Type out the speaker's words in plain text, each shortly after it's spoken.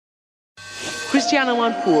Cristiano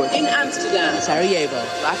Amanpour. In Amsterdam. Sarajevo.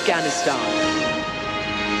 Afghanistan.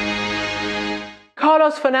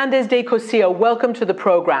 Carlos Fernandez de Cosio, welcome to the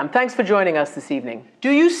program. Thanks for joining us this evening.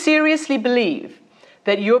 Do you seriously believe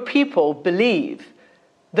that your people believe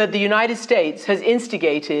that the United States has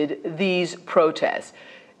instigated these protests?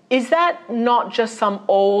 Is that not just some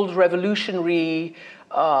old revolutionary,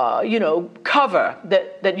 cover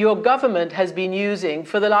that your government has been using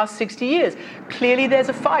for the last 60 years? Clearly there's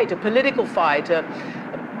a fight, a political fight, an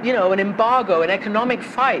embargo, an economic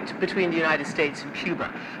fight between the United States and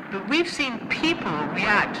Cuba. But we've seen people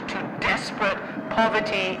react to desperate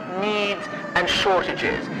poverty, needs, and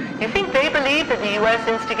shortages. You think they believe that the U.S.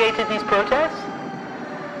 instigated these protests?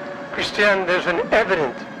 Christian, there's an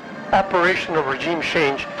evident operation of regime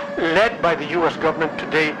change led by the U.S. government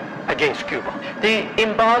today against Cuba. The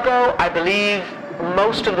embargo, I believe,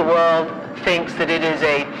 most of the world thinks that it is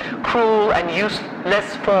a cruel and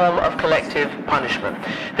useless form of collective punishment,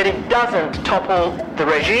 that it doesn't topple the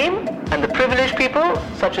regime and the privileged people,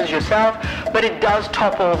 such as yourself, but it does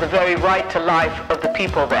topple the very right to life of the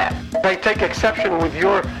people there. I take exception with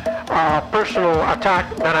your personal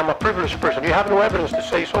attack that I'm a privileged person. You have no evidence to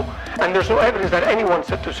say so, and there's no evidence that anyone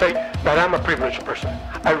said to say that I'm a privileged person.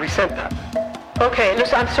 I resent that. Okay,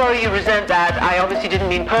 listen, I'm sorry you resent that. I obviously didn't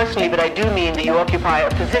mean personally, but I do mean that you occupy a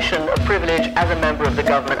position of privilege as a member of the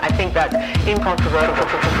government. I think that's incontrovertible.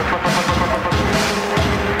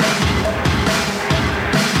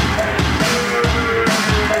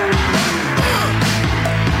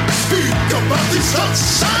 Speak about this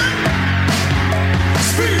sunshine.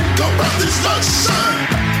 Speak about this sunshine.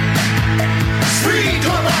 Speak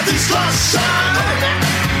about this sunshine.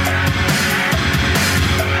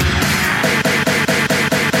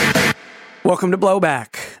 Welcome to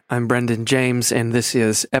Blowback. I'm Brendan James, and this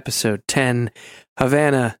is episode 10,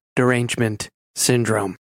 Havana Derangement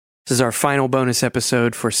Syndrome. This is our final bonus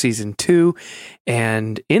episode for season 2,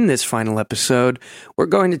 and in this final episode, we're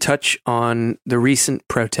going to touch on the recent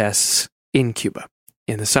protests in Cuba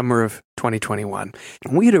in the summer of 2021.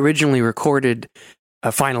 We had originally recorded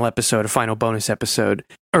a final bonus episode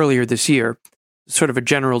earlier this year, sort of a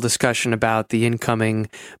general discussion about the incoming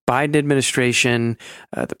Biden administration,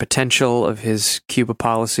 the potential of his Cuba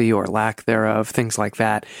policy or lack thereof, things like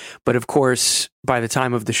that. But of course, by the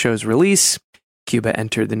time of the show's release, Cuba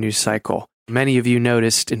entered the news cycle. Many of you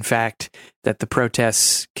noticed, in fact, that the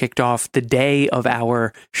protests kicked off the day of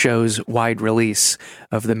our show's wide release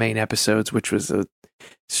of the main episodes, which was a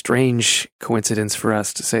strange coincidence for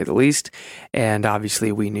us, to say the least. And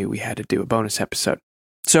obviously, we knew we had to do a bonus episode.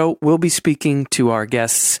 So we'll be speaking to our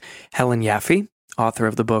guests, Helen Yaffe, author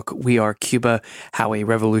of the book We Are Cuba, How a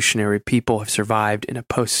Revolutionary People Have Survived in a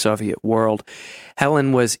Post-Soviet World.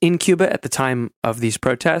 Helen was in Cuba at the time of these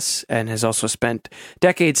protests and has also spent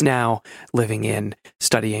decades now living in,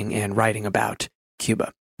 studying, and writing about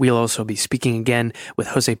Cuba. We'll also be speaking again with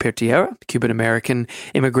Jose Pertierra, Cuban-American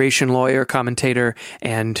immigration lawyer, commentator,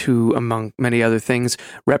 and who, among many other things,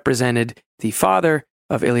 represented the father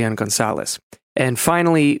of Elian Gonzalez. And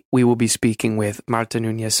finally, we will be speaking with Marta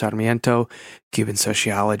Núñez Sarmiento, Cuban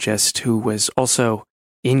sociologist, who was also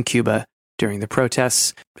in Cuba during the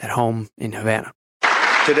protests at home in Havana.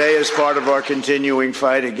 Today, as part of our continuing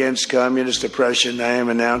fight against communist oppression, I am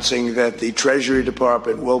announcing that the Treasury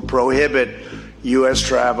Department will prohibit U.S.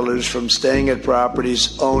 travelers from staying at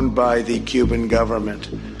properties owned by the Cuban government.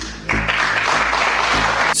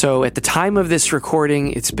 So at the time of this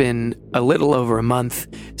recording, it's been a little over a month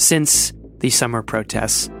since the summer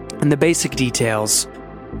protests, and the basic details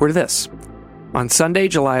were this. On Sunday,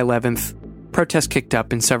 July 11th, protests kicked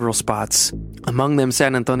up in several spots, among them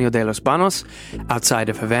San Antonio de los Banos, outside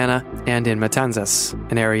of Havana, and in Matanzas,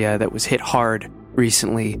 an area that was hit hard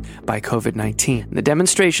recently by COVID-19. The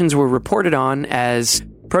demonstrations were reported on as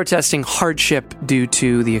protesting hardship due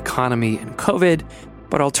to the economy and COVID,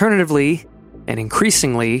 but alternatively, and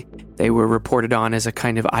increasingly, they were reported on as a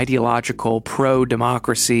kind of ideological,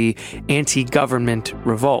 pro-democracy, anti-government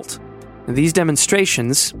revolt. These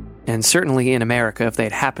demonstrations, and certainly in America, if they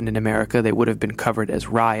had happened in America, they would have been covered as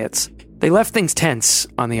riots. They left things tense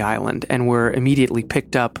on the island and were immediately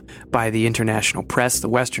picked up by the international press, the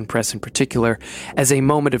Western press in particular, as a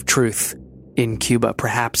moment of truth in Cuba,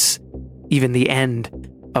 perhaps even the end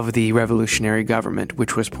of the revolutionary government,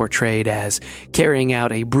 which was portrayed as carrying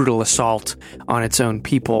out a brutal assault on its own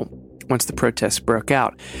people. Once the protests broke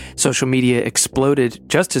out, social media exploded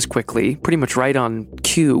just as quickly, pretty much right on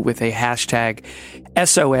cue, with a hashtag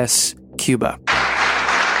SOS Cuba.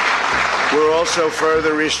 We're also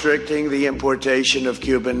further restricting the importation of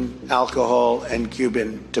Cuban alcohol and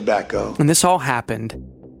Cuban tobacco. And this all happened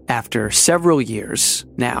after several years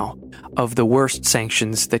now of the worst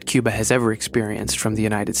sanctions that Cuba has ever experienced from the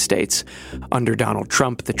United States. Under Donald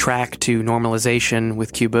Trump, the track to normalization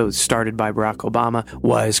with Cuba, started by Barack Obama,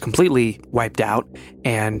 was completely wiped out,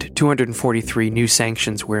 and 243 new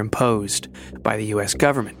sanctions were imposed by the U.S.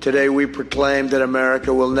 government. Today we proclaim that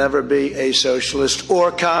America will never be a socialist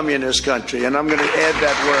or communist country, and I'm going to add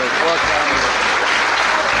that word, or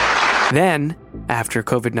communist. Then, after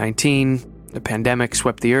COVID-19, the pandemic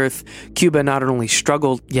swept the earth, Cuba not only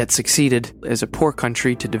struggled, yet succeeded as a poor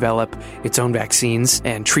country to develop its own vaccines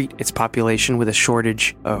and treat its population with a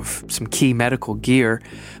shortage of some key medical gear,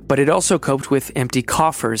 but it also coped with empty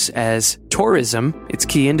coffers as tourism, its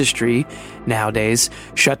key industry nowadays,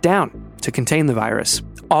 shut down to contain the virus.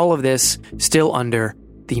 All of this still under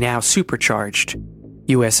the now supercharged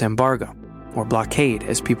U.S. embargo, or blockade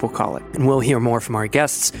as people call it. And we'll hear more from our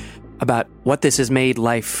guests about what this has made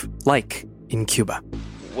life like in Cuba.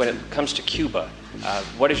 When it comes to Cuba,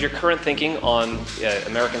 what is your current thinking on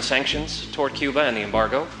American sanctions toward Cuba and the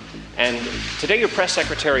embargo? And today your press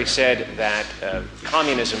secretary said that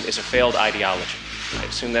communism is a failed ideology. I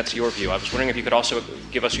assume that's your view. I was wondering if you could also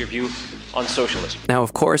give us your view on socialism. Now,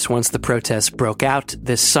 of course, once the protests broke out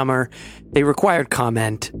this summer, they required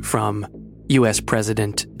comment from U.S.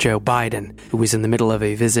 President Joe Biden, who was in the middle of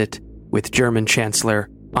a visit with German Chancellor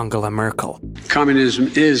Angela Merkel. Communism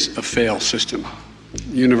is a failed system,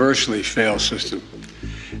 universally failed system.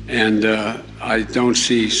 And I don't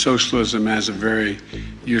see socialism as a very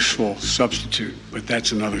useful substitute, but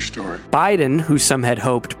that's another story. Biden, who some had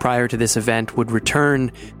hoped prior to this event would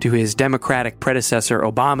return to his Democratic predecessor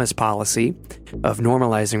Obama's policy of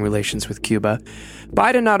normalizing relations with Cuba,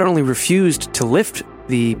 Biden not only refused to lift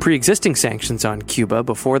the pre-existing sanctions on Cuba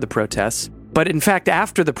before the protests, but in fact,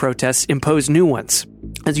 after the protests, imposed new ones.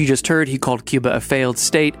 As you just heard, he called Cuba a failed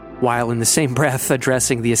state, while in the same breath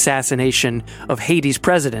addressing the assassination of Haiti's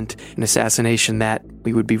president, an assassination that,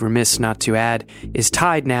 we would be remiss not to add, is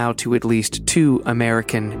tied now to at least 2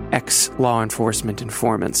 American ex-law enforcement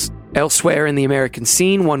informants. Elsewhere in the American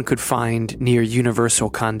scene, one could find near universal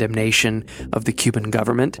condemnation of the Cuban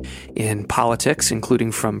government in politics, including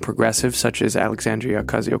from progressives such as Alexandria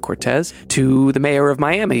Ocasio-Cortez, to the mayor of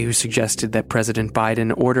Miami, who suggested that President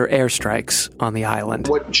Biden order airstrikes on the island.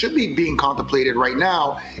 What should be being contemplated right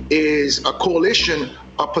now is a coalition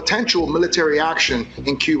of potential military action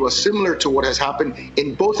in Cuba, similar to what has happened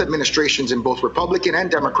in both administrations, in both Republican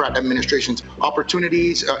and Democrat administrations,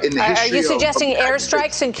 opportunities in the history. Are you suggesting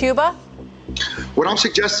airstrikes in Cuba? What I'm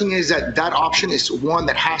suggesting is that option is one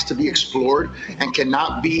that has to be explored and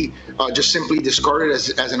cannot be just simply discarded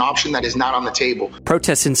as an option that is not on the table.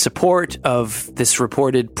 Protests in support of this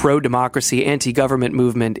reported pro-democracy, anti-government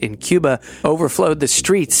movement in Cuba overflowed the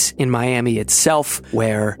streets in Miami itself,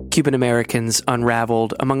 where Cuban Americans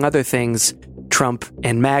unraveled, among other things, Trump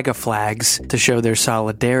and MAGA flags to show their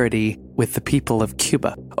solidarity with the people of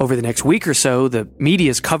Cuba. Over the next week or so, the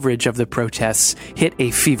media's coverage of the protests hit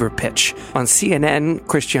a fever pitch. On CNN,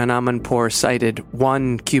 Christian Amanpour cited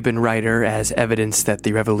one Cuban writer as evidence that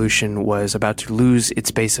the revolution was about to lose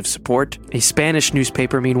its base of support. A Spanish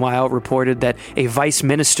newspaper, meanwhile, reported that a vice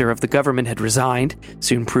minister of the government had resigned,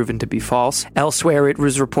 soon proven to be false. Elsewhere, it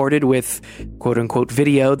was reported with quote-unquote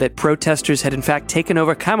video that protesters had in fact taken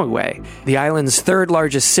over Camagüey, the island's third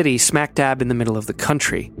largest city, smack dab in the middle of the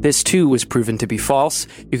country. This too was proven to be false.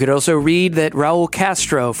 You could also read that Raul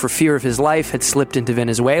Castro, for fear of his life, had slipped into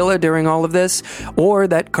Venezuela during all of this, or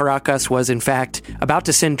that Caracas was in fact about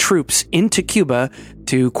to send troops into Cuba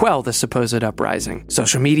to quell the supposed uprising.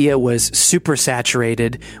 Social media was super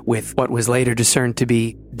saturated with what was later discerned to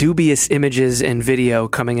be dubious images and video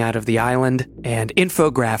coming out of the island, and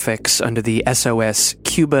infographics under the SOS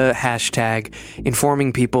Cuba hashtag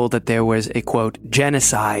informing people that there was a, quote,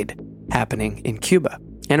 genocide happening in Cuba.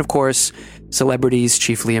 And of course, celebrities,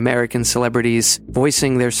 chiefly American celebrities,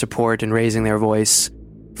 voicing their support and raising their voice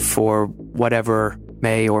for whatever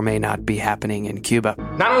may or may not be happening in Cuba.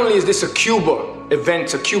 Not only is this a Cuba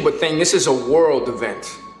event, a Cuba thing, this is a world event.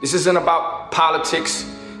 This isn't about politics.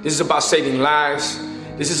 This is about saving lives.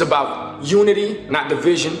 This is about unity, not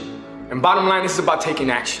division. And bottom line, this is about taking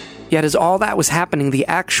action. Yet as all that was happening, the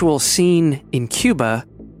actual scene in Cuba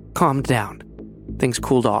calmed down. Things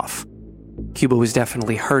cooled off. Cuba was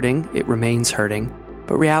definitely hurting, it remains hurting,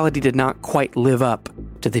 but reality did not quite live up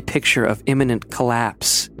to the picture of imminent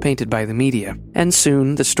collapse painted by the media. And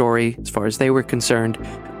soon, the story, as far as they were concerned,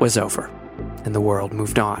 was over, and the world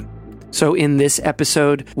moved on. So in this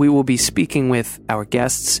episode, we will be speaking with our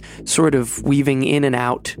guests, sort of weaving in and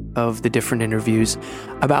out of the different interviews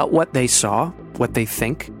about what they saw, what they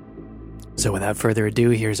think. So without further ado,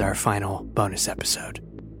 here's our final bonus episode.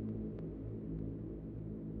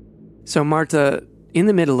 So, Marta, in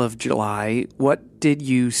the middle of July, what did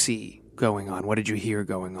you see going on? What did you hear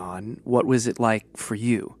going on? What was it like for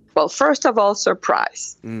you? Well, first of all,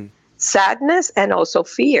 surprise, sadness, and also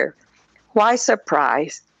fear. Why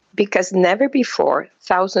surprise? Because never before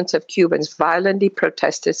thousands of Cubans violently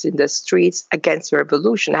protested in the streets against the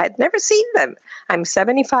revolution. I had never seen them. I'm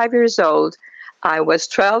 75 years old. I was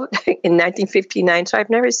 12 in 1959, so I've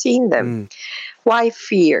never seen them. Why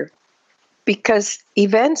fear? Because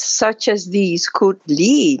events such as these could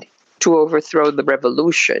lead to overthrow the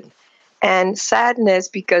revolution. And sadness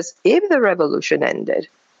because if the revolution ended,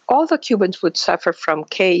 all the Cubans would suffer from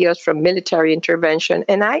chaos, from military intervention.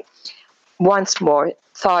 And I, once more,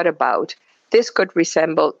 thought about this could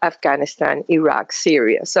resemble Afghanistan, Iraq,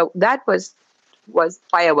 Syria. So that was why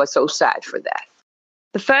I was so sad for that.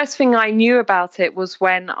 The first thing I knew about it was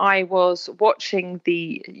when I was watching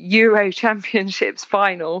the Euro Championships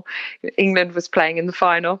final. England was playing in the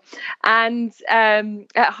final. And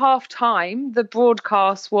at half time, the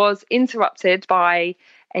broadcast was interrupted by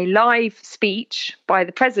a live speech by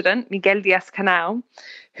the president, Miguel Díaz-Canel,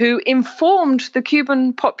 who informed the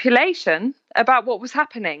Cuban population about what was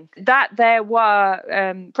happening, that there were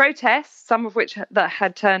protests, some of which that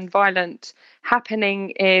had turned violent,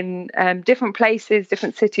 happening in different places,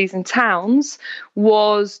 different cities and towns.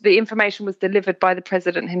 The information was delivered by the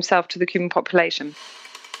president himself to the Cuban population.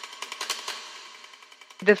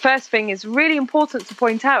 The first thing is really important to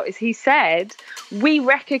point out is he said, we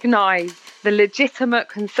recognize the legitimate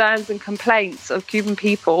concerns and complaints of Cuban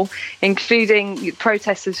people, including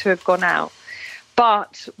protesters who have gone out.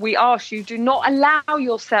 But we ask you, do not allow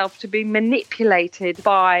yourself to be manipulated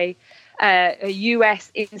by a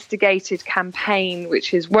US instigated campaign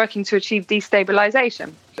which is working to achieve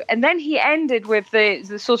destabilization. And then he ended with the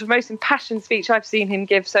sort of most impassioned speech I've seen him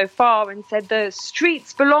give so far and said the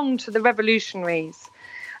streets belong to the revolutionaries.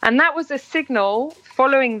 And that was a signal.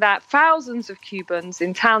 Following that, thousands of Cubans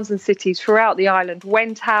in towns and cities throughout the island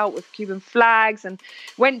went out with Cuban flags and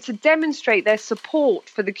went to demonstrate their support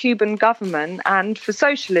for the Cuban government and for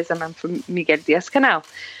socialism and for Miguel Díaz-Canel.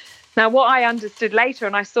 Now, what I understood later,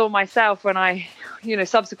 and I saw myself when I,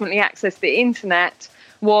 subsequently accessed the internet,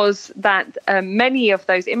 was that many of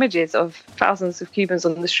those images of thousands of Cubans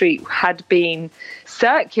on the street had been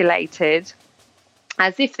circulated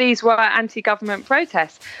as if these were anti-government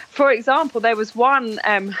protests. For example, there was one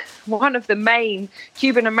of the main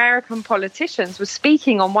Cuban-American politicians was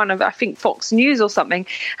speaking on one of, I think, Fox News or something,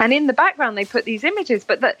 and in the background they put these images,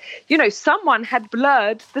 but that, someone had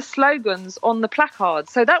blurred the slogans on the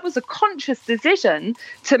placards. So that was a conscious decision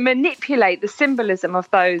to manipulate the symbolism of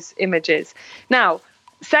those images. Now,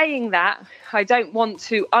 saying that, I don't want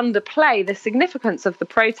to underplay the significance of the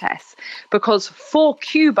protests, because for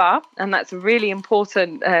Cuba, and that's a really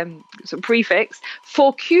important sort of prefix,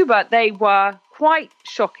 for Cuba, they were quite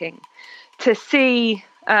shocking to see,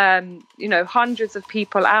 hundreds of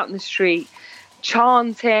people out in the street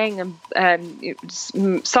chanting and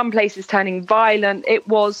some places turning violent. It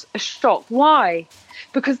was a shock. Why?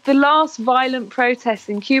 Because the last violent protest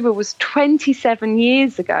in Cuba was 27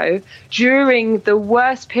 years ago during the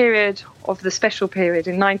worst period of the special period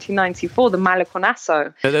in 1994, the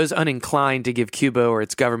Maleconazo. Those uninclined to give Cuba or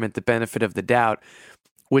its government the benefit of the doubt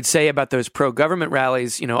would say about those pro-government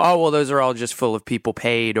rallies, those are all just full of people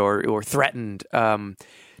paid or threatened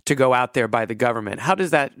to go out there by the government. How does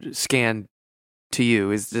that scan to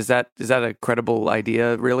you? Is that a credible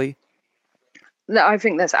idea, really? No, I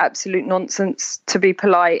think that's absolute nonsense, to be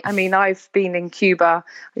polite. I mean, I've been in Cuba,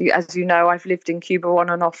 as you know, I've lived in Cuba on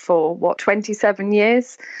and off for, 27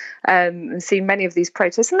 years, and seen many of these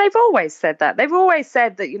protests. And they've always said that. They've always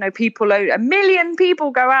said that, 1 million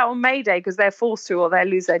people go out on May Day because they're forced to or they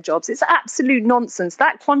lose their jobs. It's absolute nonsense.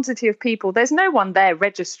 That quantity of people, there's no one there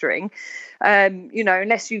registering,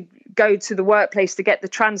 unless you go to the workplace to get the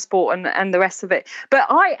transport and the rest of it. But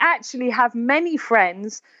I actually have many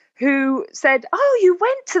friends who said, oh, you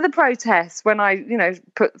went to the protests, when I,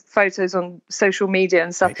 put photos on social media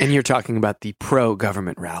and stuff. Right. And you're talking about the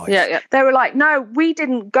pro-government rallies. Yeah. They were like, no, we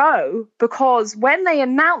didn't go, because when they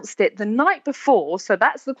announced it the night before, so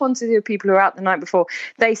that's the quantity of people who were out the night before,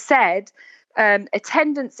 they said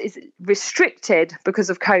attendance is restricted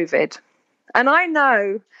because of COVID. And I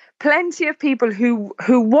know plenty of people who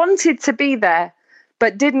wanted to be there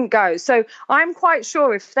but didn't go. So I'm quite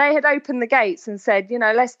sure if they had opened the gates and said,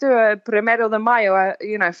 let's do a Primero de Mayo,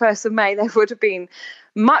 1st of May, there would have been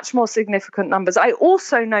much more significant numbers. I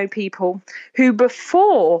also know people who,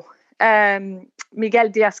 before Miguel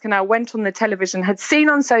Díaz-Canel went on the television, had seen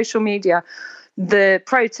on social media the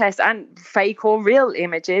protests and fake or real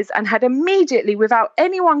images, and had immediately, without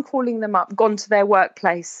anyone calling them up, gone to their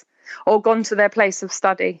workplace. or gone to their place of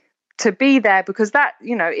study to be there, because that,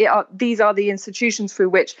 these are the institutions through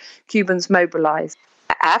which Cubans mobilize.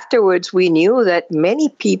 Afterwards, we knew that many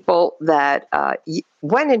people that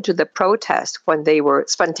went into the protest, when they were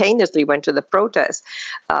spontaneously went to the protest,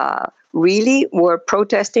 really were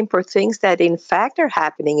protesting for things that in fact are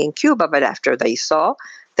happening in Cuba. But after they saw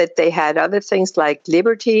that they had other things like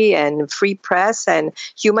liberty and free press and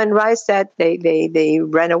human rights, that they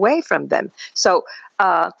ran away from them. So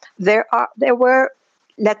there were,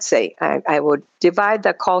 let's say, I would divide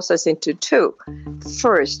the causes into two.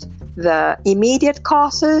 First, the immediate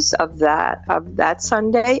causes of that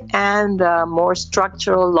Sunday, and the more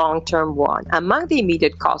structural long-term one. Among the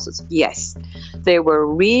immediate causes, yes, there were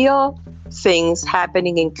real things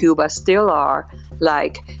happening in Cuba, still are,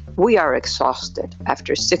 like we are exhausted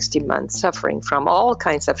after 60 months suffering from all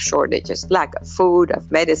kinds of shortages, lack of food,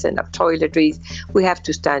 of medicine, of toiletries. We have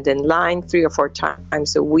to stand in line 3 or 4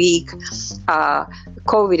 times a week.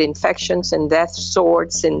 COVID infections and deaths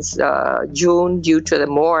soared since June due to the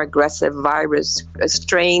more aggressive virus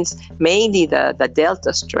strains, mainly the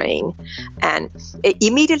Delta strain. And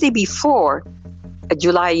immediately before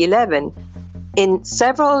July 11, in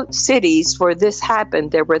several cities where this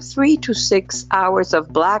happened, there were 3 to 6 hours of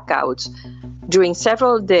blackouts during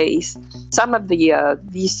several days. Some of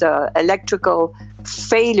these electrical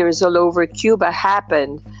failures all over Cuba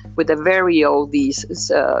happened with the very old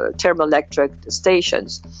thermoelectric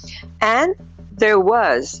stations. And there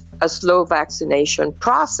was a slow vaccination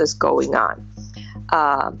process going on.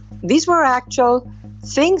 These were actual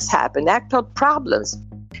things happened, actual problems.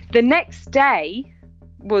 The next day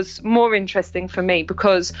was more interesting for me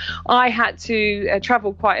because I had to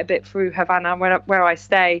travel quite a bit through Havana, where I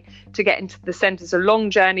stay, to get into the centres. A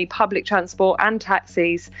long journey, public transport and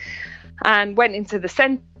taxis, and went into the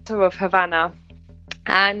centre of Havana.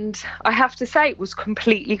 And I have to say, it was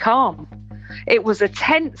completely calm. It was a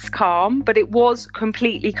tense calm, but it was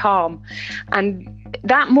completely calm. And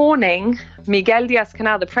that morning, Miguel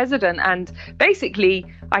Díaz-Canel, the president, and basically,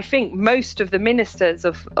 I think most of the ministers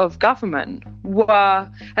of government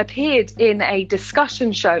appeared in a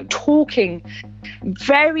discussion show talking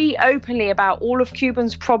very openly about all of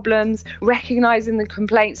Cubans' problems, recognizing the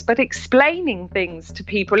complaints, but explaining things to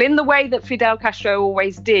people in the way that Fidel Castro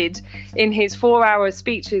always did in his 4-hour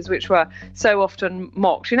speeches, which were so often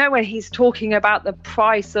mocked. When he's talking about the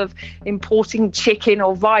price of importing chicken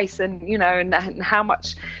or rice and how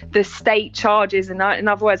much the state charges, and in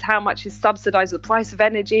other words, how much is subsidized, the price of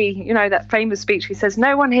energy, that famous speech, he says,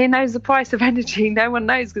 no one here knows the price of energy, no one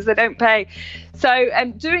knows because they don't pay. So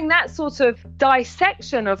doing that sort of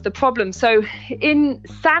dissection of the problem. So in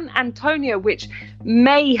San Antonio, which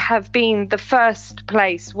may have been the first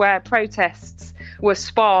place where protests were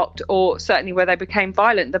sparked, or certainly where they became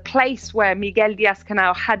violent, the place where Miguel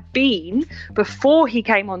Díaz-Canel had been before he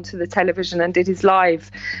came onto the television and did his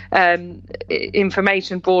live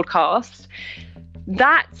information broadcast,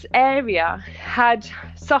 that area had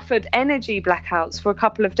suffered energy blackouts for a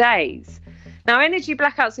couple of days. Now, energy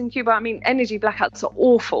blackouts in Cuba, energy blackouts are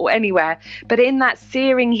awful anywhere. But in that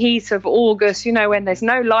searing heat of August, when there's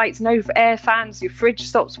no lights, no air fans, your fridge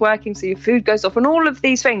stops working, so your food goes off, and all of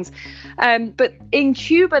these things. But in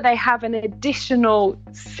Cuba, they have an additional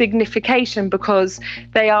signification because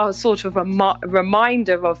they are sort of a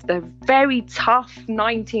reminder of the very tough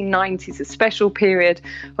 1990s, a special period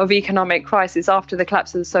of economic crisis after the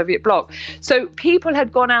collapse of the Soviet bloc. So people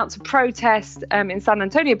had gone out to protest in San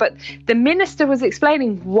Antonio, but the minister was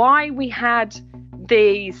explaining why we had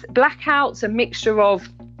these blackouts, a mixture of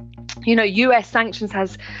US sanctions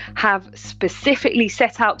have specifically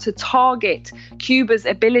set out to target Cuba's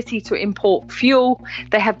ability to import fuel.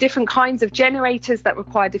 They have different kinds of generators that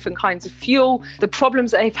require different kinds of fuel. The problems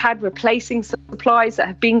that they've had replacing supplies that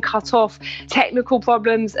have been cut off, technical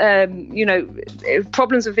problems,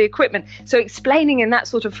 problems with the equipment. So explaining in that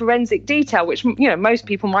sort of forensic detail, which most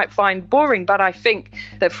people might find boring, but I think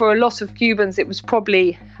that for a lot of Cubans it was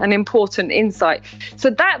probably an important insight. So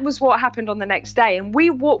that was what happened on the next day, and we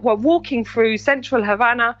were walking through central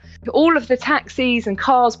Havana. All of the taxis and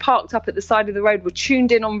cars parked up at the side of the road were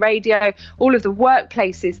tuned in on radio. All of the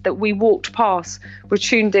workplaces that we walked past were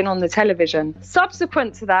tuned in on the television.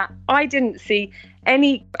 Subsequent to that, I didn't see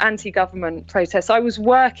any anti-government protests. I was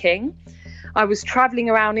working. I was traveling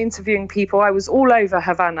around interviewing people. I was all over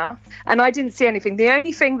Havana and I didn't see anything. The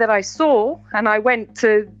only thing that I saw, and I went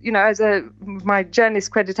to, as my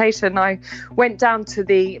journalist accreditation, I went down to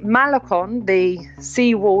the Malecon, the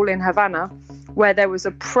seawall in Havana, where there was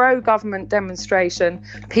a pro-government demonstration.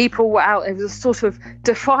 People were out. It was a sort of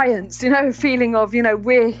defiance, feeling of,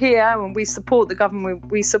 we're here and we support the government,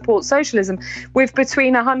 we support socialism, with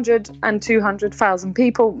between 100 and 200,000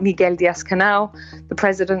 people. Miguel Díaz-Canel, the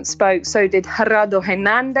president, spoke. So did Gerardo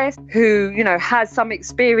Hernández, who, has some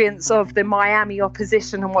experience of the Miami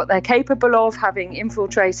opposition and what they're capable of, having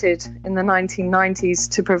infiltrated in the 1990s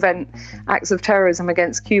to prevent acts of terrorism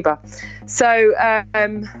against Cuba. So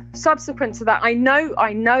subsequent to that, I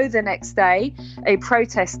know the next day a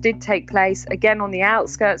protest did take place, again on the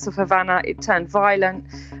outskirts of Havana. It turned violent.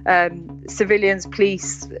 Civilians,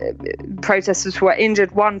 police, protesters were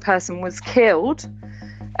injured. One person was killed.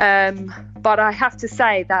 But I have to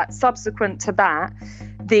say that subsequent to that,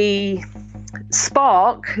 the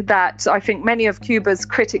spark that I think many of Cuba's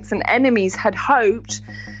critics and enemies had hoped,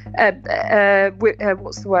 it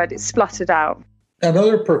spluttered out.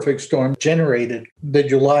 Another perfect storm generated the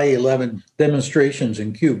July 11 demonstrations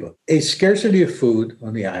in Cuba. A scarcity of food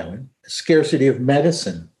on the island, a scarcity of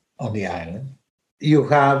medicine on the island. You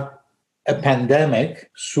have a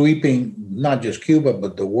pandemic sweeping not just Cuba,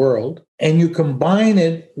 but the world. And you combine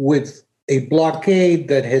it with a blockade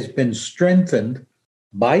that has been strengthened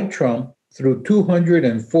by Trump through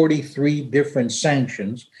 243 different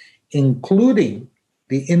sanctions, including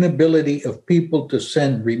the inability of people to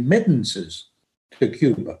send remittances to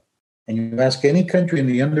Cuba. And you ask any country in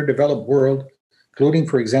the underdeveloped world, including,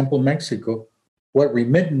 for example, Mexico, what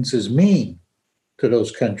remittances mean to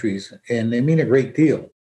those countries, and they mean a great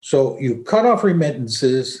deal. So you cut off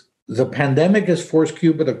remittances. The pandemic has forced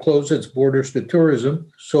Cuba to close its borders to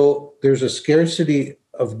tourism, so there's a scarcity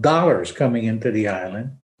of dollars coming into the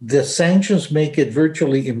island. The sanctions make it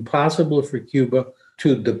virtually impossible for Cuba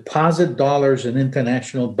to deposit dollars in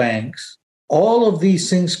international banks. All of these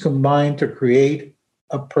things combine to create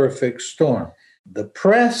a perfect storm. The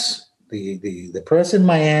press, the press in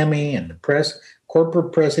Miami and the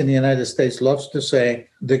corporate press in the United States loves to say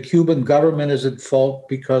the Cuban government is at fault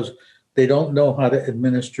because they don't know how to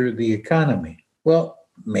administer the economy. Well,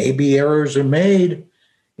 maybe errors are made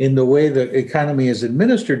in the way the economy is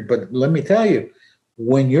administered, but let me tell you,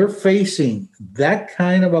 when you're facing that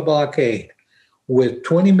kind of a blockade with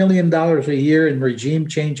 $20 million a year in regime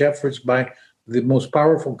change efforts by the most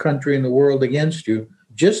powerful country in the world against you,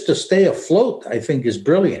 just to stay afloat, I think is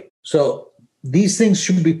brilliant. So these things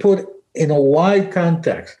should be put in a wide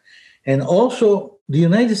context. And also, the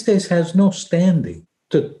United States has no standing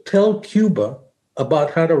to tell Cuba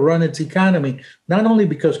about how to run its economy, not only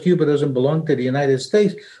because Cuba doesn't belong to the United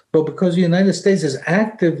States, but because the United States is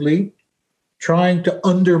actively trying to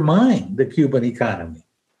undermine the Cuban economy.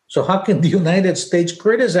 So how can the United States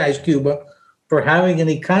criticize Cuba for having an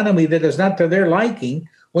economy that is not to their liking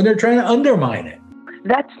when they're trying to undermine it?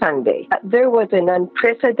 That Sunday, there was an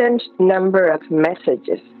unprecedented number of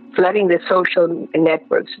messages flooding the social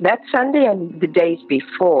networks that Sunday and the days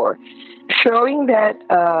before, showing that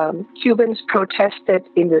Cubans protested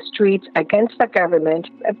in the streets against the government,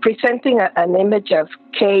 presenting an image of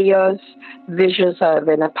chaos, visions of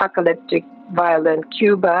an apocalyptic, violent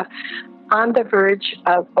Cuba, on the verge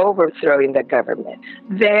of overthrowing the government.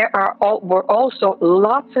 There were also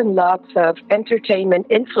lots and lots of entertainment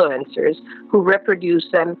influencers who reproduce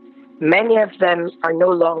them. Many of them are no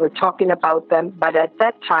longer talking about them, but at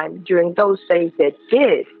that time, during those days, they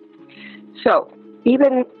did. So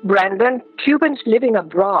even Brandon, Cubans living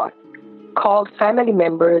abroad, called family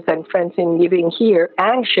members and friends living here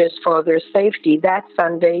anxious for their safety that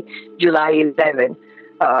Sunday, July 11.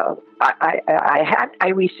 I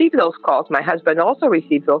received those calls. My husband also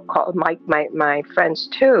received those calls. My friends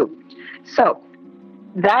too. So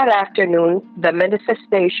that afternoon, the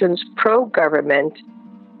manifestations pro-government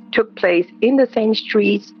took place in the same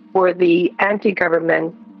streets where the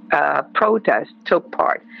anti-government protests took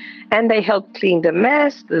part, and they helped clean the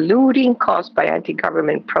mess, the looting caused by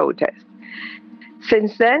anti-government protests.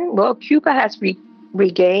 Since then, Cuba has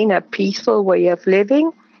regained a peaceful way of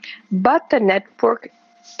living, but the network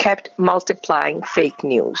kept multiplying fake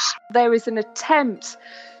news. There is an attempt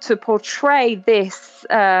to portray this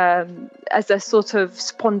as a sort of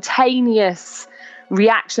spontaneous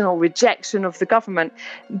reaction or rejection of the government.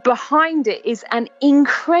 Behind it is an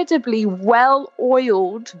incredibly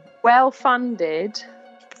well-oiled, well-funded,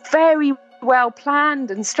 very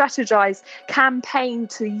well-planned and strategized campaign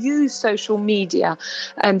to use social media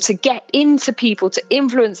to get into people, to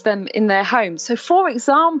influence them in their homes. So, for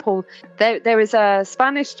example, there is a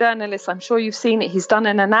Spanish journalist, I'm sure you've seen it, he's done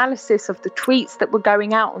an analysis of the tweets that were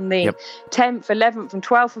going out on the 10th, 11th and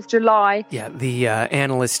 12th of July. Yeah, the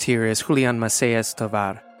analyst here is Julian Macias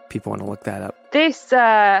Tovar. People want to look that up. This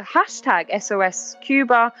hashtag SOS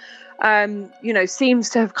Cuba seems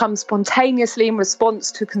to have come spontaneously in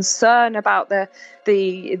response to concern about the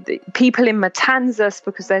people in Matanzas,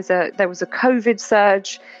 because there was a COVID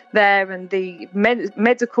surge there, and the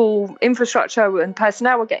medical infrastructure and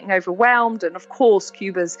personnel were getting overwhelmed. And of course,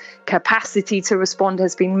 Cuba's capacity to respond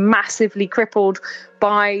has been massively crippled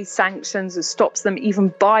by sanctions. It stops them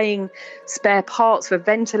even buying spare parts for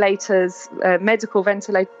ventilators, medical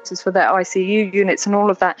ventilators for their ICU units and all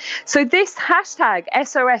of that. So this hashtag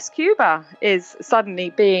SOS Cuba is suddenly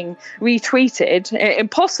being retweeted at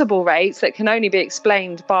impossible rates that can only be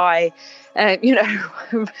explained by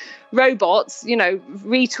robots,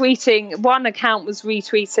 retweeting. One account was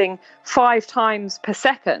retweeting 5 times per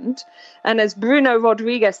second. And as Bruno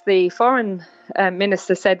Rodriguez, the foreign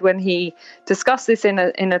minister, said when he discussed this in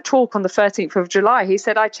a talk on the 13th of July, he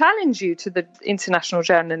said, I challenge you, to the international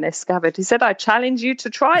journalist gathered. He said, I challenge you to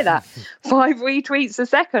try that. 5 retweets a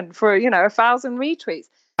second for, 1,000 retweets.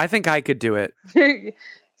 I think I could do it.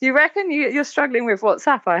 You reckon you're struggling with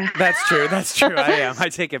WhatsApp? That's true. I am. I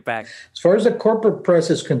take it back. As far as the corporate press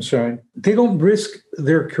is concerned, they don't risk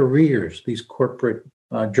their careers, these corporate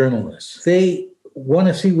journalists. They want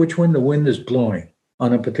to see which way the wind is blowing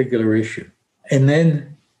on a particular issue. And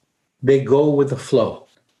then they go with the flow.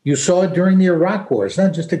 You saw it during the Iraq War. It's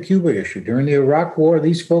not just a Cuba issue. During the Iraq War,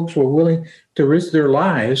 these folks were willing to risk their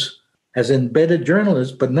lives as embedded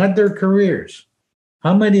journalists, but not their careers.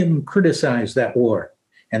 How many of them criticized that war?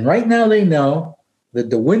 And right now they know that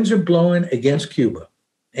the winds are blowing against Cuba,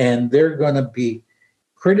 and they're going to be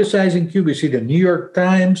criticizing Cuba. You see the New York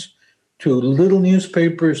Times to little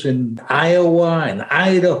newspapers in Iowa and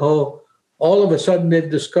Idaho. All of a sudden they've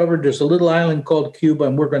discovered there's a little island called Cuba,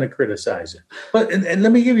 and we're going to criticize it. But and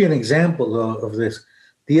let me give you an example of this.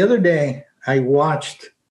 The other day I watched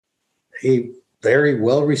a very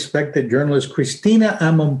well-respected journalist, Christina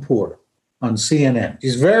Amanpour, on CNN.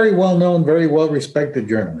 She's very well-known, very well-respected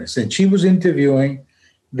journalist. And she was interviewing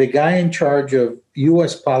the guy in charge of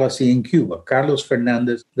U.S. policy in Cuba, Carlos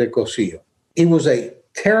Fernandez de Cosillo. It was a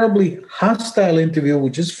terribly hostile interview,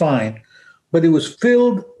 which is fine, but it was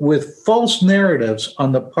filled with false narratives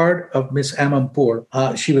on the part of Ms. Amanpour.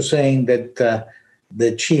 She was saying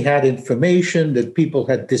that she had information that people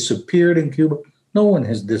had disappeared in Cuba. No one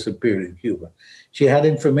has disappeared in Cuba. She had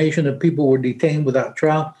information that people were detained without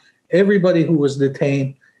trial. Everybody who was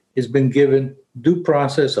detained has been given due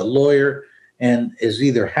process, a lawyer, and has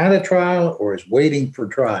either had a trial or is waiting for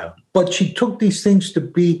trial. But she took these things to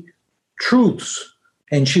be truths,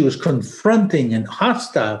 and she was confronting and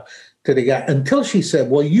hostile to the guy until she said,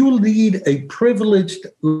 well, you lead a privileged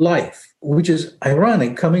life, which is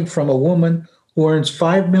ironic coming from a woman who earns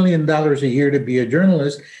 $5 million a year to be a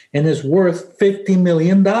journalist and is worth $50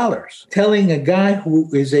 million. Telling a guy who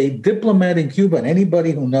is a diplomat in Cuba, and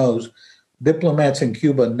anybody who knows diplomats in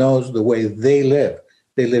Cuba knows the way they live.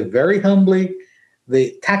 They live very humbly.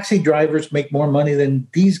 The taxi drivers make more money than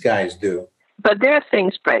these guys do. But there are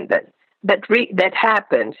things, Brendan, that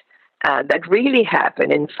happened, that really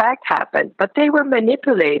happened, in fact happened, but they were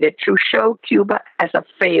manipulated to show Cuba as a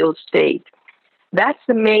failed state. That's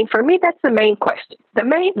the main question.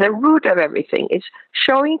 The root of everything is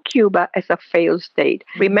showing Cuba as a failed state.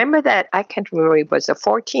 Remember that, I can't remember, it was the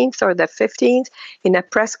 14th or the 15th, in a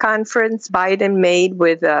press conference Biden made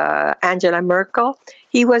with Angela Merkel.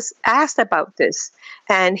 He was asked about this,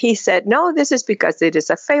 and he said, no, this is because it is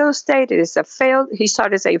a failed state. He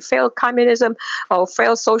started saying failed communism or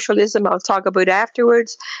failed socialism. I'll talk about it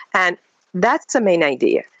afterwards. And that's the main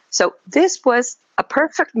idea. So this was a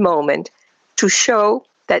perfect moment to show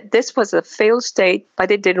that this was a failed state,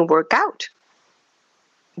 but it didn't work out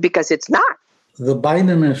because it's not. The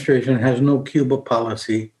Biden administration has no Cuba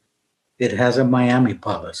policy. It has a Miami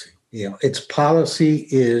policy. Its policy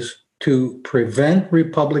is to prevent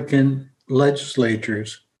Republican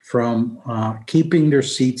legislatures from keeping their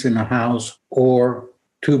seats in the House, or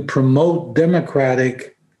to promote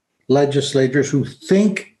Democratic legislators who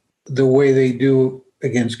think the way they do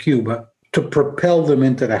against Cuba, to propel them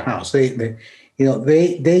into the House. They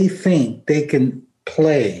think they can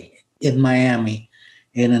play in Miami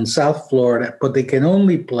and in South Florida, but they can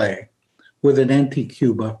only play with an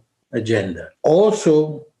anti-Cuba agenda.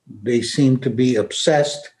 Also, they seem to be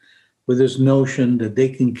obsessed with this notion that they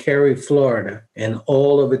can carry Florida and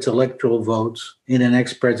all of its electoral votes in the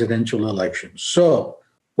next presidential election. So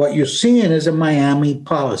what you're seeing is a Miami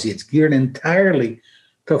policy. It's geared entirely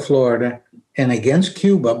to Florida and against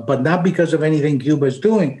Cuba, but not because of anything Cuba is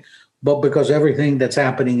doing, but because of everything that's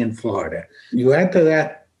happening in Florida. You add to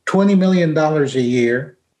that $20 million a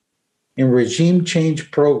year in regime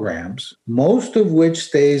change programs, most of which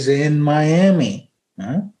stays in Miami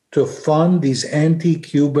to fund these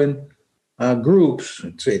anti-Cuban groups.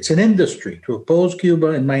 It's an industry. To oppose Cuba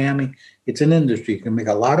in Miami, it's an industry. You can make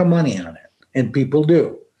a lot of money on it, and people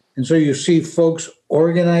do. And so you see folks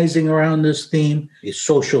organizing around this theme. Is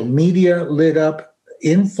social media lit up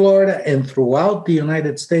in Florida and throughout the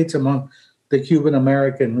United States among the Cuban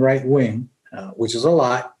American right wing, which is a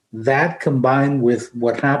lot. That combined with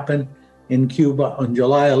what happened in Cuba on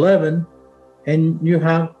July 11, and you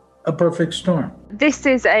have a perfect storm. This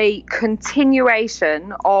is a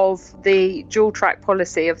continuation of the dual track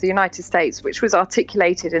policy of the United States, which was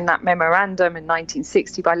articulated in that memorandum in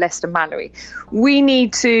 1960 by Lester Mallory. We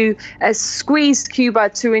need to squeeze Cuba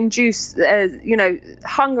to induce,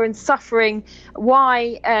 hunger and suffering.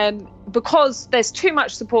 Why? Because there's too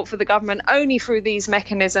much support for the government. Only through these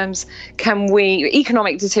mechanisms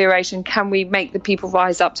economic deterioration, can we make the people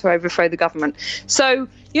rise up to overthrow the government. So,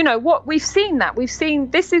 what we've seen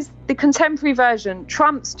this is the contemporary version.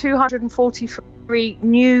 Trump's 243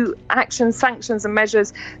 new actions, sanctions and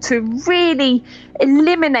measures to really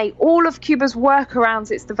eliminate all of Cuba's workarounds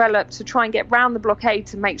it's developed to try and get round the blockade,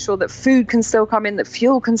 to make sure that food can still come in, that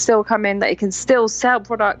fuel can still come in, that it can still sell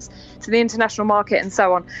products to the international market and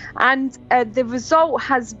so on. And the result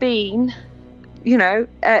has been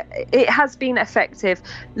it has been effective.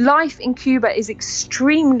 Life in Cuba is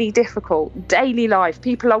extremely difficult. Daily life.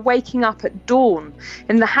 People are waking up at dawn.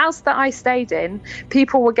 In the house that I stayed in,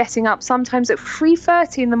 people were getting up sometimes at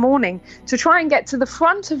 3:30 in the morning to try and get to the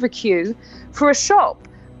front of a queue for a shop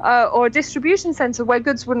or a distribution centre where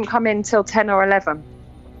goods wouldn't come in till 10 or 11.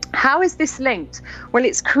 How is this linked? Well,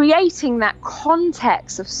 it's creating that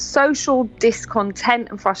context of social discontent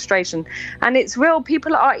and frustration. And it's real.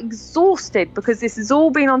 People are exhausted because this has all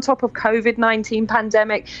been on top of COVID-19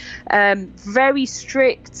 pandemic, very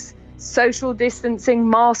strict social distancing,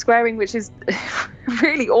 mask wearing, which is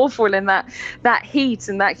really awful in that heat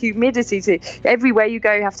and that humidity. Everywhere you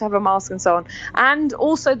go, you have to have a mask and so on. And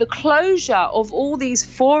also the closure of all these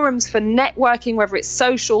forums for networking, whether it's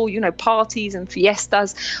social, parties and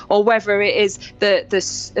fiestas, or whether it is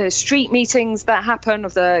the street meetings that happen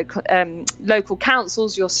of the local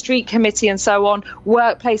councils, your street committee and so on,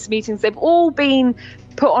 workplace meetings. They've all been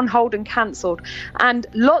put on hold and cancelled. And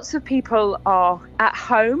lots of people are at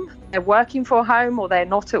home. They're working from home, or they're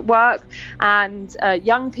not at work, and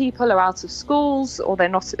young people are out of schools, or they're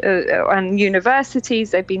not, and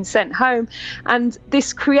universities, they've been sent home. And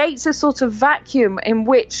this creates a sort of vacuum in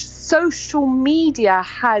which social media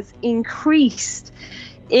has increased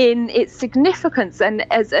in its significance and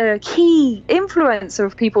as a key influencer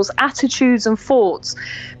of people's attitudes and thoughts,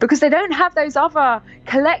 because they don't have those other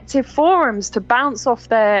collective forums to bounce off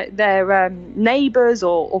their neighbours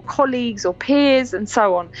or colleagues or peers and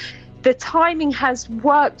so on. The timing has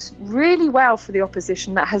worked really well for the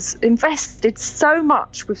opposition that has invested so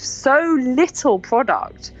much with so little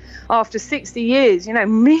product. After 60 years,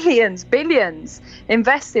 millions, billions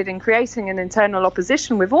invested in creating an internal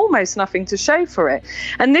opposition with almost nothing to show for it.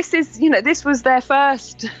 And this is, this was their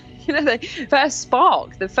first, the first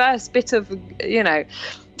spark, the first bit of,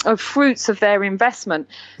 of fruits of their investment.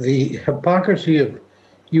 The hypocrisy of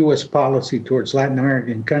U.S. policy towards Latin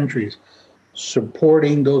American countries,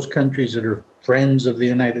 supporting those countries that are friends of the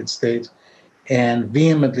United States and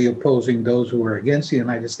vehemently opposing those who are against the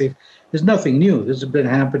United States, is nothing new. This has been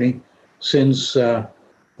happening since the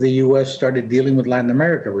U.S. started dealing with Latin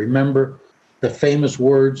America. Remember the famous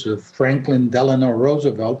words of Franklin Delano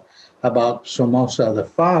Roosevelt about Somoza the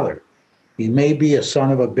father. He may be a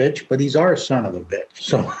son of a bitch, but he's our son of a bitch.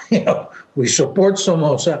 So, we support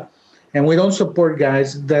Somoza, and we don't support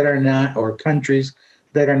guys that are not, or countries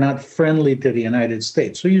that are not friendly to the United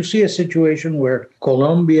States. So you see a situation where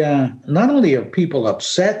Colombia, not only are people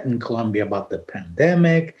upset in Colombia about the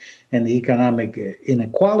pandemic and the economic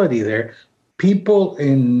inequality there, people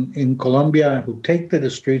in Colombia who take to the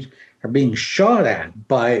streets are being shot at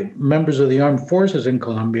by members of the armed forces in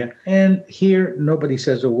Colombia. And here, nobody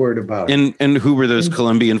says a word about it. And who were those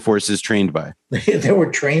Colombian forces trained by? They were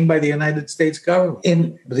trained by the United States government.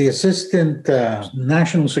 And the assistant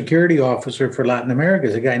national security officer for Latin America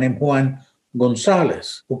is a guy named Juan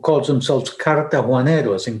Gonzalez, who calls himself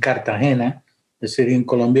Cartajuaneros in Cartagena, the city in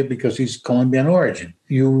Colombia, because he's Colombian origin.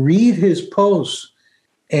 You read his posts,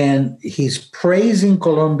 And he's praising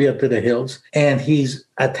Colombia to the hills, and he's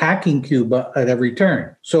attacking Cuba at every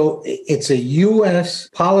turn. So it's a U.S.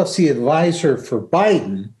 policy advisor for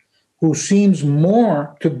Biden who seems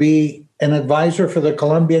more to be an advisor for the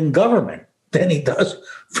Colombian government than he does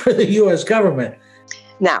for the U.S. government.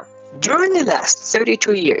 Now, during the last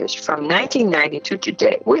 32 years, from 1990 to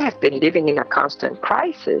today, we have been living in a constant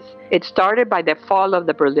crisis. It started by the fall of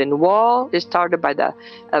the Berlin Wall. It started by the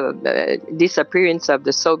disappearance of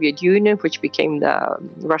the Soviet Union, which became the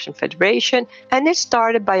Russian Federation. And it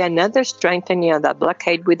started by another strengthening of the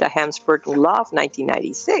blockade with the Habsburg Law of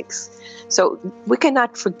 1996. So we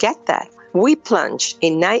cannot forget that. We plunged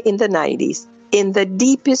in the 90s in the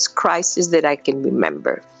deepest crisis that I can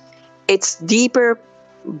remember. It's deeper.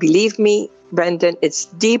 Believe me, Brendan, it's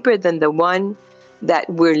deeper than the one that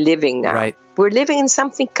we're living now. Right. We're living in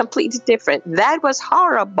something completely different. That was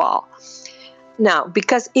horrible. Now,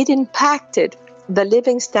 because it impacted the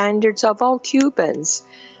living standards of all Cubans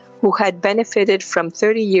who had benefited from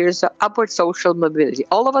 30 years of upward social mobility.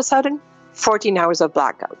 All of a sudden, 14 hours of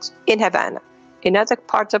blackouts in Havana. In other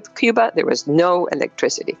parts of Cuba, there was no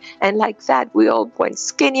electricity. And like that, we all went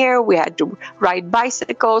skinnier. We had to ride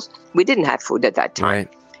bicycles. We didn't have food at that time.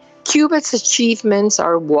 Right. Cuba's achievements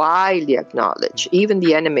are widely acknowledged. Even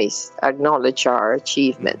the enemies acknowledge our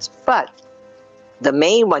achievements. But the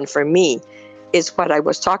main one for me is what I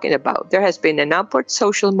was talking about. There has been an upward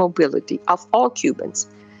social mobility of all Cubans,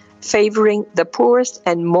 favoring the poorest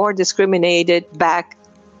and more discriminated back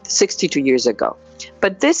 62 years ago.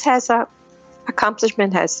 But this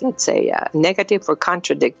accomplishment has, let's say, a negative or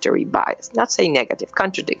contradictory bias. Not say negative,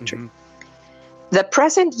 contradictory. Mm-hmm. The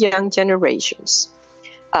present young generations,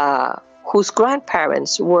 whose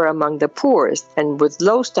grandparents were among the poorest and with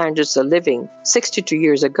low standards of living 62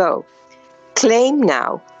 years ago, claim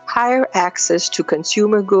now higher access to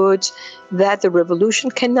consumer goods that the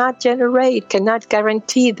revolution cannot generate, cannot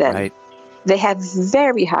guarantee them. Right. They have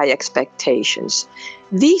very high expectations.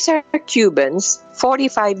 These are Cubans,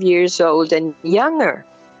 45 years old and younger.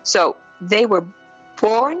 So they were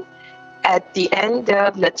born at the end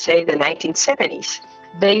of, let's say, the 1970s.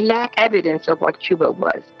 They lack evidence of what Cuba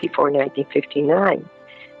was before 1959.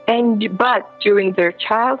 But during their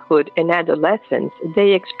childhood and adolescence,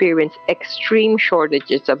 they experienced extreme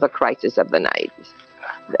shortages of the crisis of the 90s.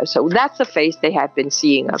 So that's the face they have been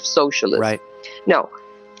seeing of socialism. Right. No.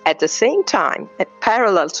 At the same time,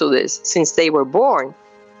 parallel to this, since they were born,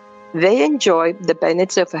 they enjoy the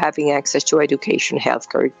benefits of having access to education,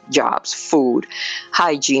 healthcare, jobs, food,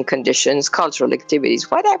 hygiene conditions, cultural activities,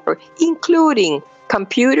 whatever, including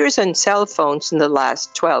computers and cell phones in the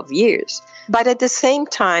last 12 years. But at the same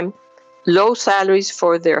time, low salaries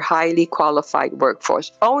for their highly qualified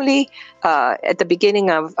workforce. Only at the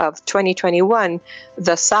beginning of 2021,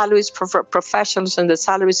 the salaries for professionals and the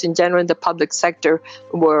salaries in general in the public sector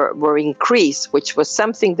were increased, which was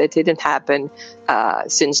something that didn't happen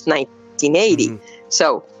since 1980. Mm-hmm.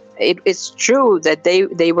 So it's true that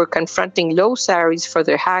they were confronting low salaries for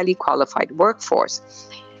their highly qualified workforce.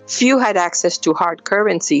 Few had access to hard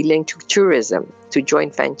currency linked to tourism, to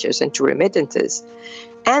joint ventures, and to remittances.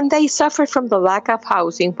 And they suffered from the lack of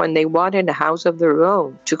housing when they wanted a house of their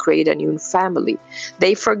own to create a new family.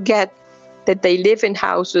 They forget that they live in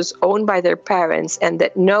houses owned by their parents and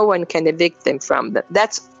that no one can evict them from them.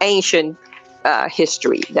 That's ancient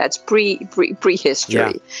history. That's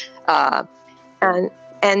prehistory. Yeah.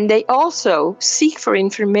 And they also seek for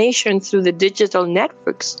information through the digital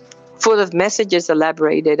networks full of messages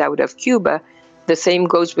elaborated out of Cuba. The same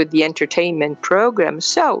goes with the entertainment program.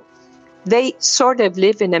 So they sort of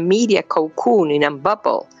live in a media cocoon, in a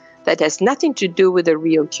bubble that has nothing to do with the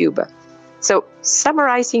real Cuba. So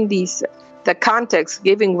summarizing the context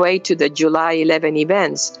giving way to the July 11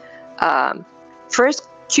 events, first,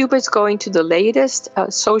 Cuba is going to the latest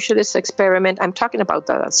socialist experiment. I'm talking about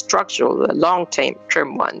the structural, the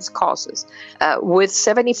long-term ones, causes, with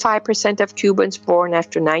 75% of Cubans born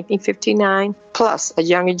after 1959, plus a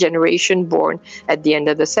younger generation born at the end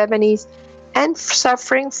of the 70s, and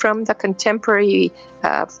suffering from the contemporary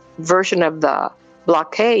version of the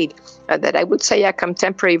blockade, that I would say a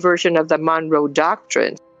contemporary version of the Monroe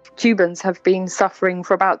Doctrine. Cubans have been suffering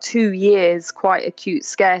for about 2 years quite acute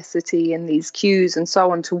scarcity in these queues and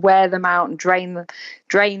so on, to wear them out and drain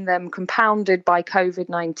them, compounded by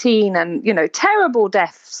COVID-19 and, terrible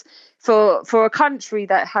deaths for a country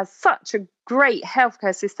that has such a great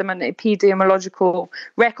healthcare system and epidemiological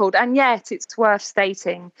record, and yet it's worth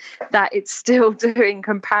stating that it's still doing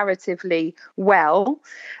comparatively well,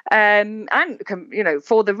 and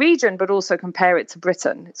for the region, but also compare it to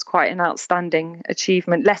Britain. It's quite an outstanding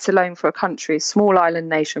achievement, let alone for a country, a small island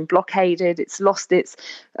nation, blockaded. It's lost its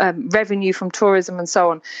revenue from tourism and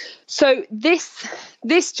so on. So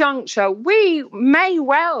this juncture, we may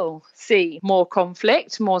well see more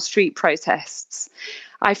conflict, more street protests.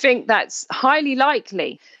 I think that's highly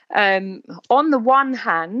likely. On the one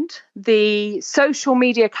hand, the social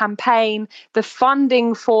media campaign, the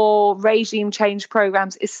funding for regime change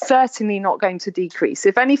programs is certainly not going to decrease.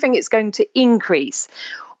 If anything, it's going to increase.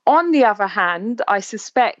 On the other hand, I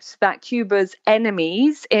suspect that Cuba's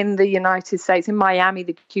enemies in the United States, in Miami,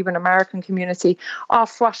 the Cuban American community, are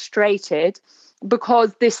frustrated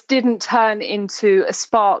because this didn't turn into a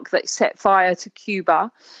spark that set fire to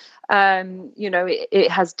Cuba.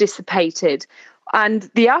 It has dissipated. And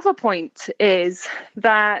the other point is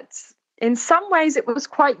that in some ways it was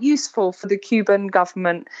quite useful for the Cuban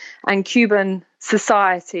government and Cuban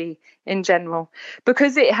society in general,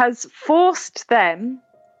 because it has forced them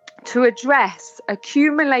to address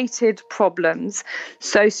accumulated problems,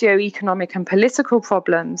 socioeconomic and political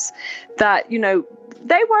problems that,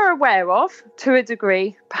 they were aware of to a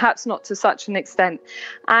degree, perhaps not to such an extent.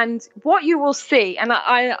 And what you will see, and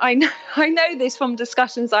I know this from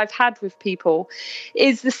discussions I've had with people,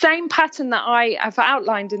 is the same pattern that I have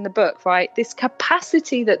outlined in the book, right? This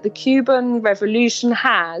capacity that the Cuban Revolution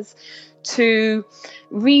has to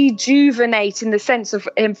rejuvenate in the sense of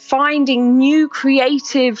finding new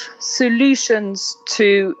creative solutions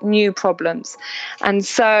to new problems. And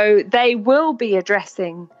so they will be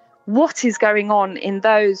addressing what is going on in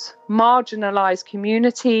those marginalized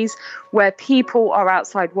communities where people are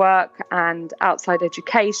outside work and outside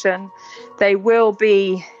education. They will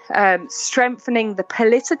be strengthening the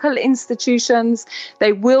political institutions.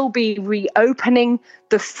 They will be reopening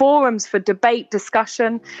the forums for debate,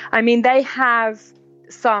 discussion. I mean, they have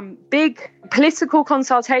some big political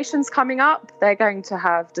consultations coming up. They're going to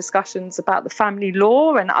have discussions about the family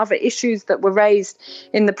law and other issues that were raised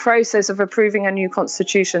in the process of approving a new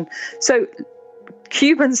constitution. So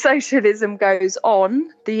Cuban socialism goes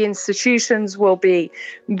on. The institutions will be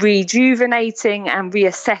rejuvenating and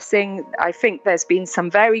reassessing. I think there's been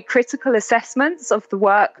some very critical assessments of the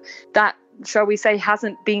work that, shall we say,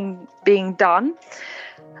 hasn't been being done.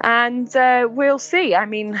 And we'll see. I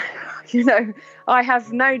mean, I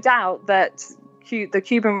have no doubt that the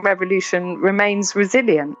Cuban Revolution remains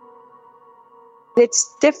resilient.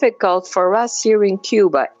 It's difficult for us here in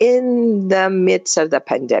Cuba, in the midst of the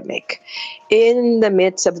pandemic, in the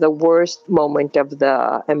midst of the worst moment of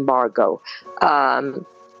the embargo,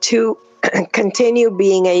 to continue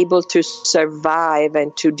being able to survive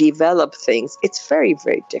and to develop things. It's very,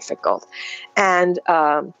 very difficult. And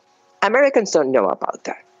Americans don't know about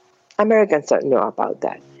that. Americans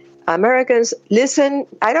listen.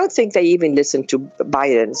 I don't think they even listen to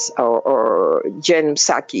Biden's or Jen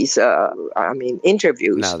Psaki's,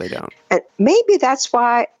 interviews. No, they don't. And maybe that's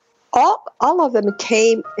why all of them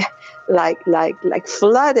came like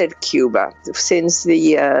flooded Cuba since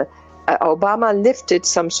the Obama lifted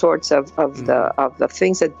some sorts of the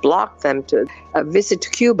things that blocked them to visit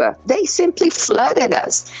Cuba. They simply flooded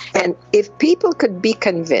us. And if people could be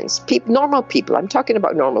convinced, normal people, I'm talking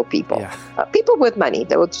about normal people, people with money,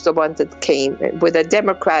 those the ones that came with a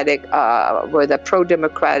democratic, with a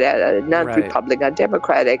pro-democratic, non-Republican,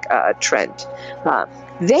 democratic trend,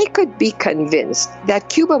 they could be convinced that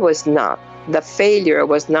Cuba was not the failure,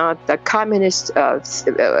 was not the communist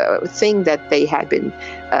thing that they had been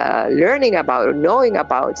learning about or knowing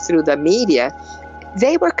about through the media.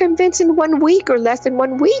 They were convinced in 1 week or less than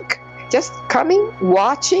 1 week. Just coming,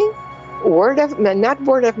 watching, not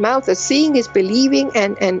word of mouth, seeing is believing,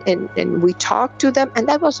 and we talked to them, and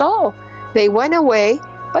that was all. They went away,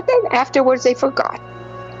 but then afterwards they forgot.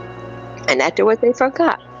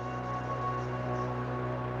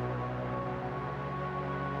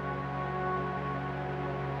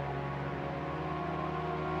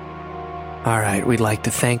 All right, we'd like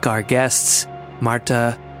to thank our guests,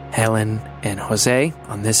 Marta, Helen, and Jose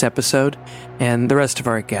on this episode, and the rest of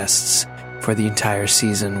our guests for the entire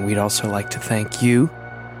season. We'd also like to thank you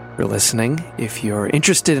for listening. If you're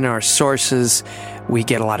interested in our sources, we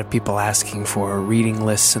get a lot of people asking for reading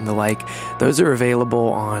lists and the like. Those are available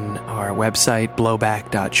on our website,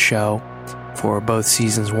 blowback.show, for both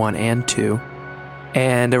seasons 1 and 2.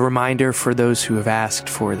 And a reminder for those who have asked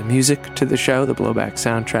for the music to the show, the Blowback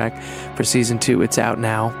soundtrack for season 2, it's out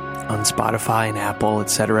now on Spotify and Apple,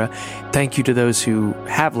 etc. Thank you to those who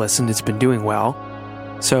have listened. It's been doing well.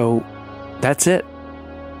 So that's it.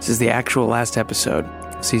 This is the actual last episode,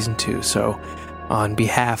 season 2. So on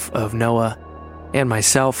behalf of Noah and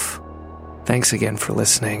myself, thanks again for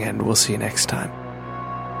listening, and we'll see you next time.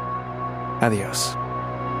 Adios.